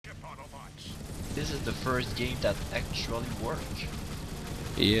this is the first game that actually worked.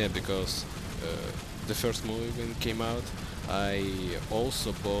 Yeah, because the first movie when it came out, I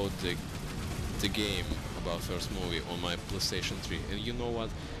also bought the game about first movie on my PlayStation 3, and you know what?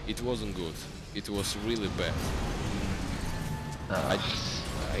 It wasn't good. It was really bad. I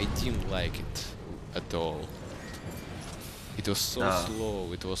Uh, I didn't like it at all. It was so uh,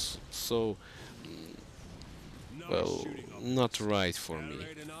 slow. It was so well not right for me.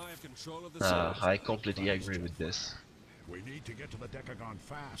 I completely agree with this. We need to get to the Decagon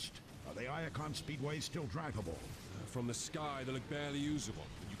fast. Are the Iacon speedways still drivable? From the sky, they look barely usable,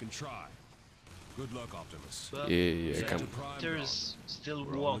 but you can try. Good luck, Optimus. But Yeah, come. there's still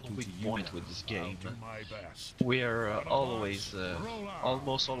We're all one looking weak to you point now. with this I'll game. do my best. We're Autobots, roll out.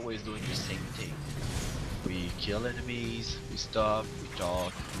 almost always doing the same thing. We kill enemies, we stop, we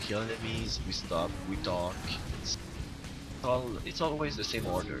talk. We kill enemies, we stop, we talk. It's always the same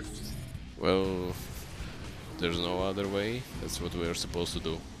order. Well, there's no other way. That's what we're supposed to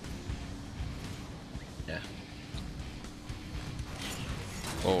do. Yeah.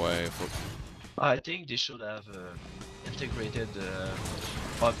 Oh, I think they should have integrated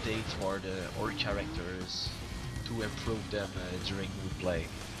updates for the or characters to improve them during replay.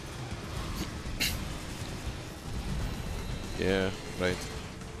 Yeah, right.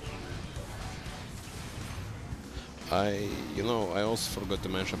 I also forgot to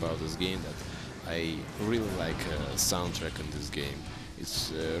mention about this game that I really like soundtrack in this game.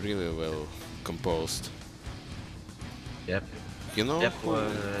 It's really well composed. Yep. You know Yep, who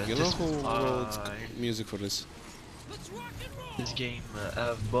wrote music for this? This game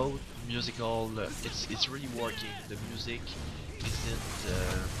have both musical. It's really working. The music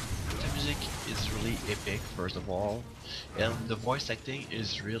is really epic first of all, and the voice acting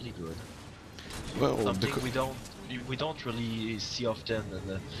is really good. Well, Something we don't really see often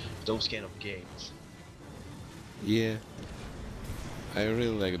in those kind of games. yeah, I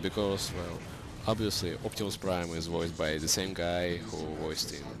really like it because, well, obviously Optimus Prime is voiced by the same guy who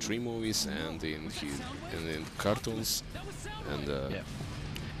voiced in 3 movies and in cartoons, and Yeah.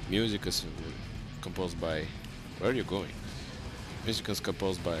 music is composed by. Where are you going? Music is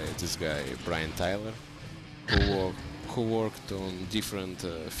composed by this guy Brian Tyler, who worked on different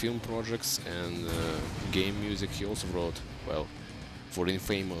film projects and game music. He also wrote, well, for the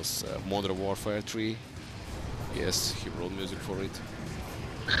infamous Modern Warfare 3. Yes, he wrote music for it.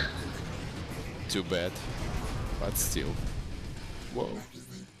 Too bad, but still. Whoa.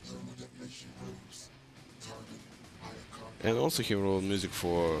 And also he wrote music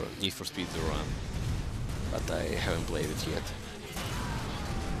for Need for Speed The Run, but I haven't played it yet.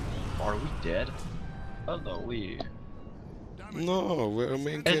 Are we dead? Oh no, we No, we're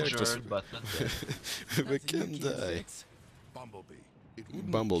main characters. injured but not dead. We can die. Bumblebee.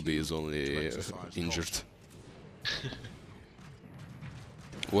 Bumblebee is only injured.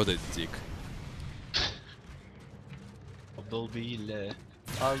 What a dick. Bumblebee,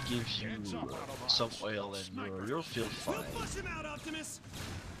 I'll give you some oil and you'll feel fine.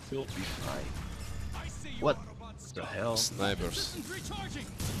 You'll be fine. What the hell? Snipers.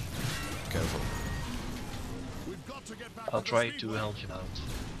 Careful. I'll try to help him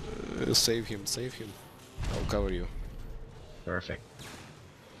out. Save him, save him. I'll cover you. Perfect.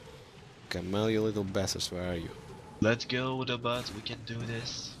 Kamal, you little bastards, where are you? Let's go, Autobots, we can do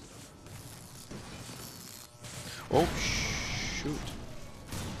this. Oh, shoot.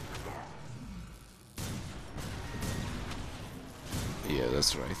 Yeah,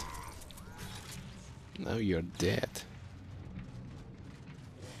 that's right. Now you're dead.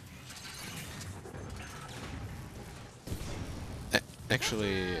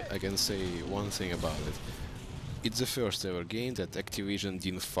 Actually, I can say one thing about it. It's the first ever game that Activision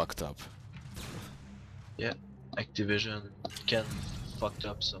didn't fucked up. Yeah, Activision can fucked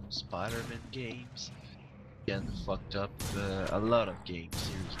up some Spider-Man games, can fucked up a lot of games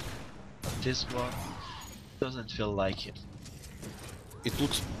seriously. But this one doesn't feel like it. It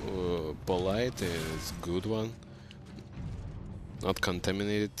looks polite, it's a good one. Not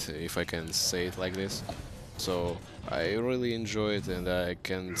contaminated, if I can say it like this. So I really enjoy it, and I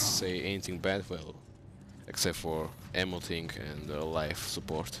can't say anything bad, well, except for emoting and live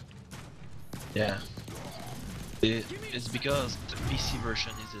support. Yeah. It's because the PC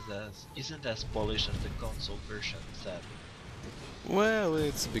version isn't as polished as the console version, sadly. Well,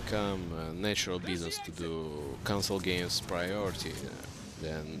 it's become a natural business to do console games priority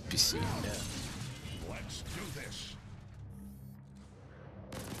than PC. Yeah. Let's do this.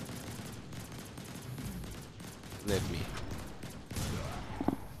 Let me.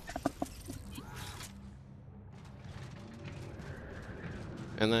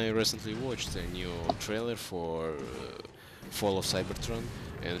 And I recently watched a new trailer for Fall of Cybertron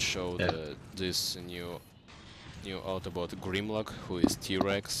and showed this new Autobot Grimlock, who is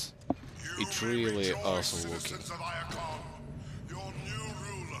T-Rex. It's really awesome looking. Citizens of Iacon, your new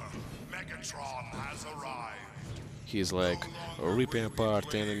ruler, Megatron, has arrived. He's like ripping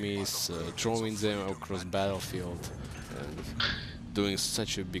apart enemies, throwing them across battlefield, and doing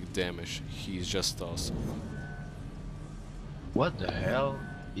such a big damage. He's just awesome. What the hell?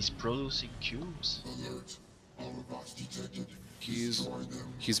 He's producing cubes?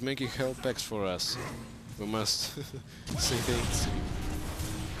 He's making health packs for us. We must say thanks to him.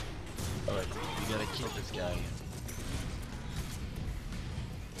 Alright, we gotta kill this guy.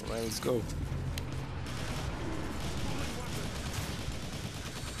 Alright, let's go.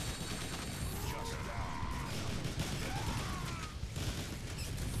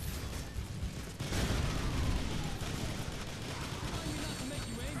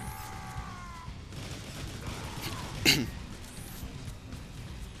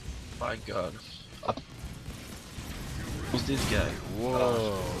 My god. Up. Who's this guy?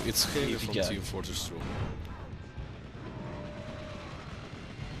 Whoa, it's Heavy heavy from guy. Team Fortress 2.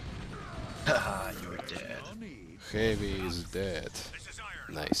 Haha, you're dead. Heavy is dead. This is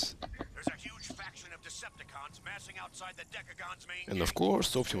Iron. Nice. There's a huge faction of Decepticons massing outside the Decagon's main And of gate.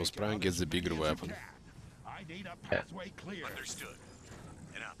 course, Optimus Prime gets the bigger weapon. I need a pathway clear. Understood.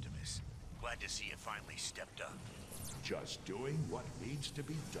 An Optimus. Glad to see you finally stepped up. Just doing what needs to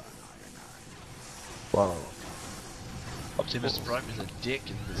be done, Ironhide. Wow. Optimus Prime is a dick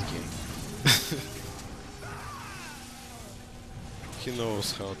in this game. He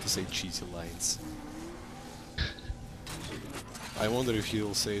knows how to say cheesy lines. I wonder if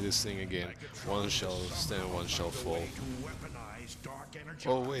he'll say this thing again. One shall stand, one shall fall. To weaponize dark energy.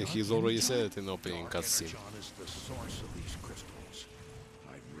 Oh wait, he's already said it in opening cutscene. Energon is the source of these crystals.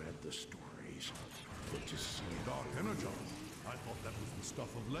 I've read the stories. But to see Dark Energon. I thought that was the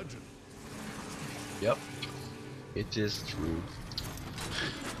stuff of legend. Yep. It is true.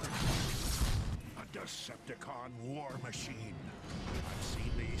 a Decepticon war machine. I've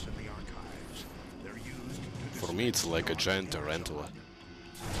seen these in the archives. They're used to For me, it's like a giant tarantula.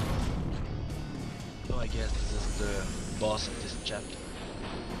 So I guess this is the boss of this chapter.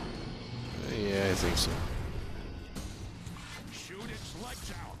 Yeah, I think so. shoot its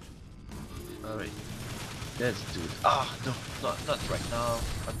legs out. Alright. Let's do it. Ah, no, not right now.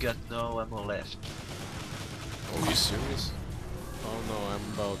 I've got no ammo left. Oh, you serious? Oh no,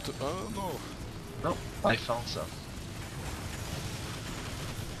 I'm about to. Oh no! No, I found some.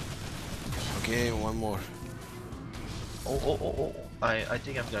 Okay, one more. Oh. I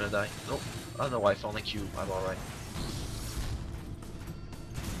think I'm gonna die. No. Oh no, I found a cube. I'm alright.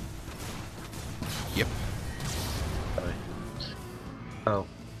 Yep. Alright. Oh.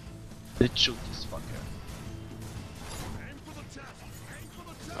 Let's shoot this fucker.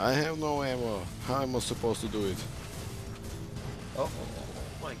 I have no ammo. How am I supposed to do it? Oh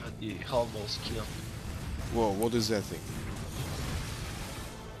my god, he almost killed me. Whoa, what is that thing?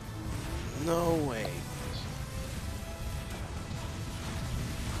 No way.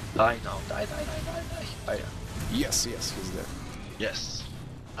 Die now, die. Yes, he's dead. Yes.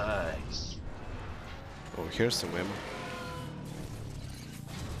 Nice. Oh, here's some ammo.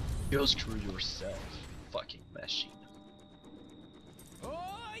 Go screw yourself, fucking machine.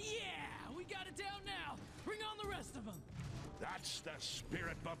 Oh yeah! We got it down now! Bring on the rest of them! That's the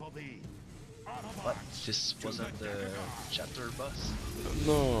spirit Bumblebee. What? Autobots. This wasn't the chapter bus?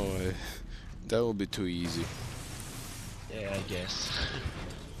 No, that will be too easy. Yeah, I guess.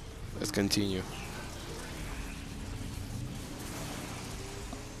 Let's continue.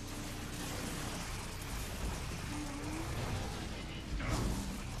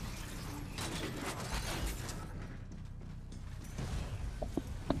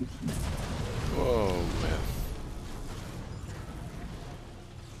 Oh man.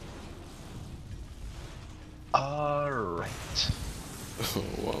 Alright.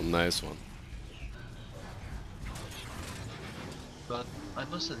 Well, nice one. But I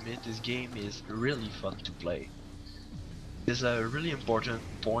must admit this game is really fun to play. There's a really important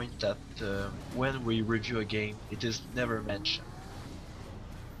point that when we review a game, it is never mentioned.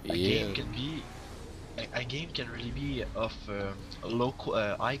 A game can be a game can really be of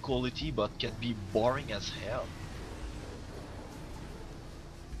high quality, but can be boring as hell.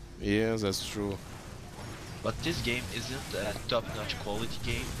 Yeah, that's true. But this game isn't a top-notch quality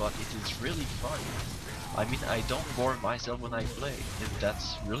game, but it is really fun. I mean, I don't bore myself when I play, and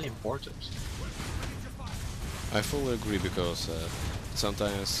that's really important. I fully agree because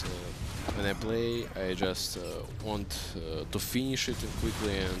sometimes when I play, I just want to finish it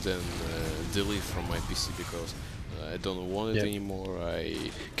quickly and then delete from my PC because I don't want it Yeah. anymore.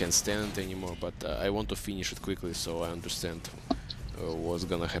 I can't stand it anymore. But I want to finish it quickly so I understand what's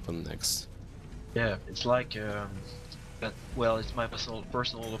gonna happen next. Yeah, it's like well, it's my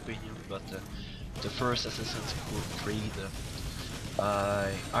personal opinion, but the first Assassin's Creed,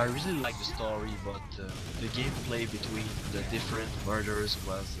 I really like the story, but the gameplay between the different murders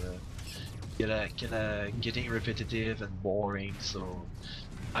was kinda getting repetitive and boring. So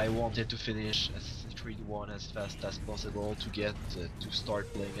I wanted to finish Assassin's Creed 1 as fast as possible to get to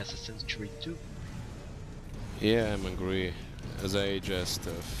start playing Assassin's Creed 2. Yeah, I'm agree. As I just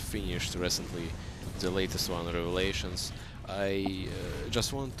finished recently the latest one, Revelations, I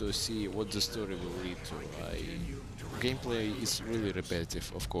just want to see what the story will lead to. Gameplay is really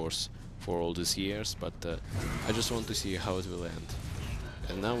repetitive, of course, for all these years, but I just want to see how it will end.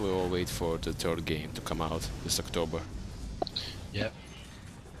 And now we all wait for the third game to come out this October. Yeah.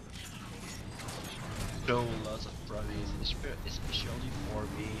 Show lots of promise, especially for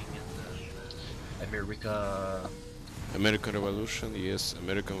being in America. American Revolution, yes,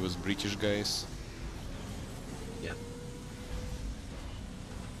 American with British guys. Yeah.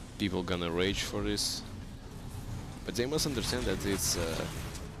 People gonna rage for this. But they must understand that it's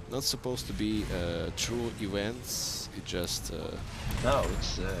not supposed to be true events. It just No,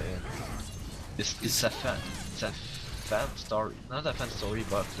 it's a fan story, not a fan story,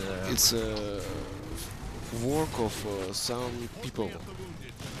 but it's a work of some people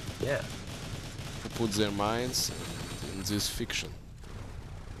yeah, who put their minds in this fiction.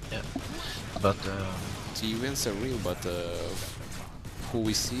 yeah. But The events are real, but who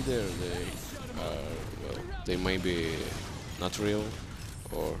we see there, they are well, they may be not real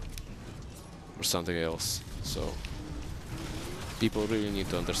or something else. So people really need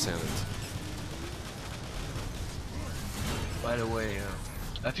to understand it. by the way,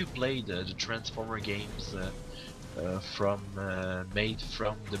 have you played the Transformer games made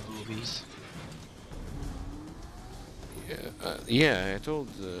from the movies? Yeah, I told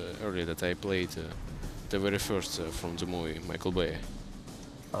earlier that I played the very first from the movie, Michael Bay.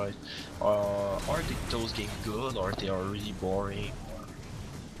 Alright. Those games good, or they are really boring?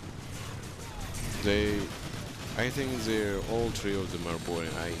 I think all three of them are boring.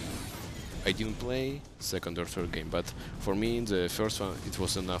 I didn't play second or third game, but for me the first one it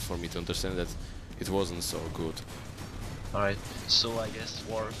was enough for me to understand that it wasn't so good. Alright. So I guess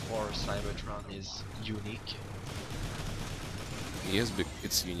War for Cybertron is unique. Yes,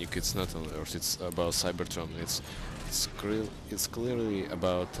 it's unique. It's not on Earth. It's about Cybertron. It's clearly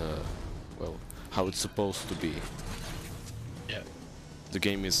about well, how it's supposed to be. Yeah. The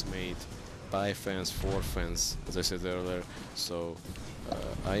game is made by fans for fans, as I said earlier. So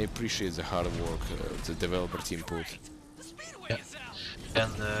I appreciate the hard work the developer team put. Yeah.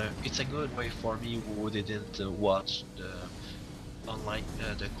 And it's a good way for me who didn't watch the online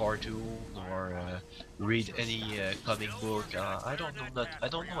the cartoon or read any comic book. I don't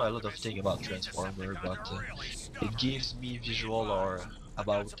know a lot of things about Transformer, but it gives me visual or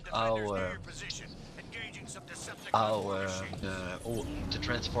about the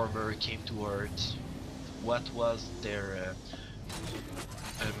Transformer came to Earth. What was their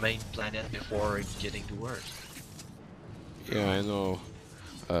main planet before getting to Earth? Yeah, I know.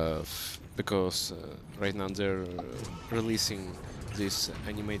 Because right now they're releasing this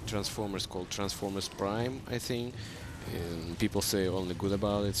animated Transformers called Transformers Prime, I think, and people say only good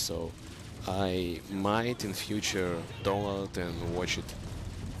about it, so I might in future download and watch it.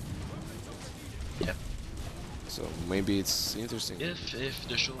 Yeah. So maybe it's interesting. If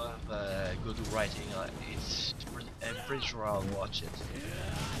the show have good writing, I'm pretty sure I'll watch it.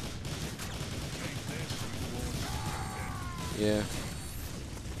 Yeah,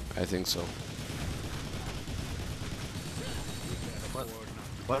 I think so.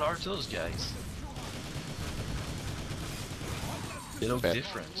 What are those guys? They look Bad.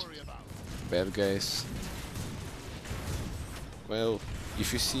 different. Bad guys. Well,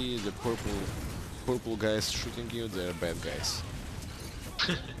 if you see the purple guys shooting you, they're bad guys.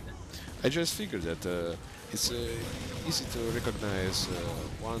 I just figured that it's easy to recognize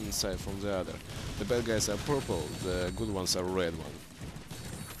one side from the other. The bad guys are purple, the good ones are red one.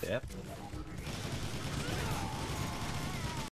 Yep.